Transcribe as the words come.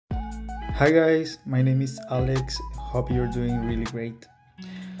Hi guys, my name is Alex. Hope you're doing really great.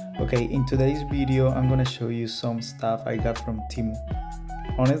 Okay, in today's video, I'm gonna show you some stuff I got from Temu.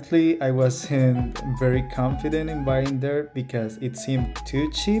 Honestly, I wasn't very confident in buying there because it seemed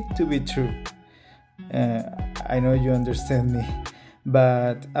too cheap to be true. I know you understand me,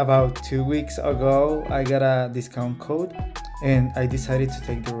 but about 2 weeks ago, I got a discount code and I decided to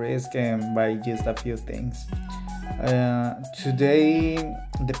take the risk and buy just a few things. Today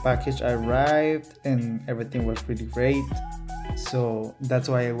the package arrived and everything was really great, so that's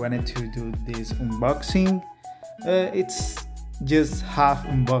why I wanted to do this unboxing. It's just half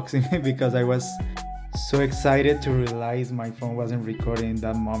unboxing because I was so excited to realize my phone wasn't recording in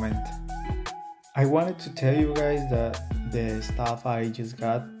that moment. I wanted to tell you guys that the stuff I just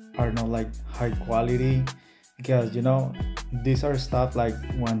got are not like high quality, because these are stuff like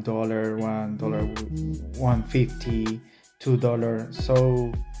 $1, $1.50, $2,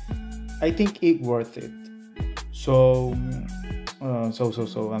 so I think it worth it. So I'm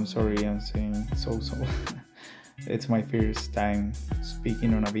sorry, I'm saying so it's my first time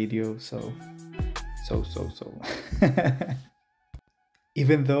speaking on a video, so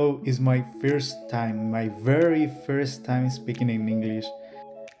even though it's my very first time speaking in English.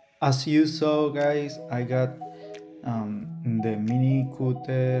 As you saw guys, I got the mini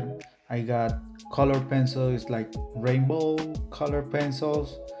cutter. I got color pencils, like rainbow color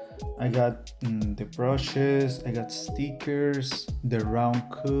pencils. I got the brushes, I got stickers, the round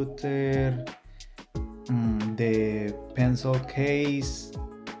cutter, the pencil case,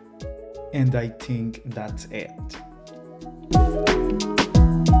 and I think that's it.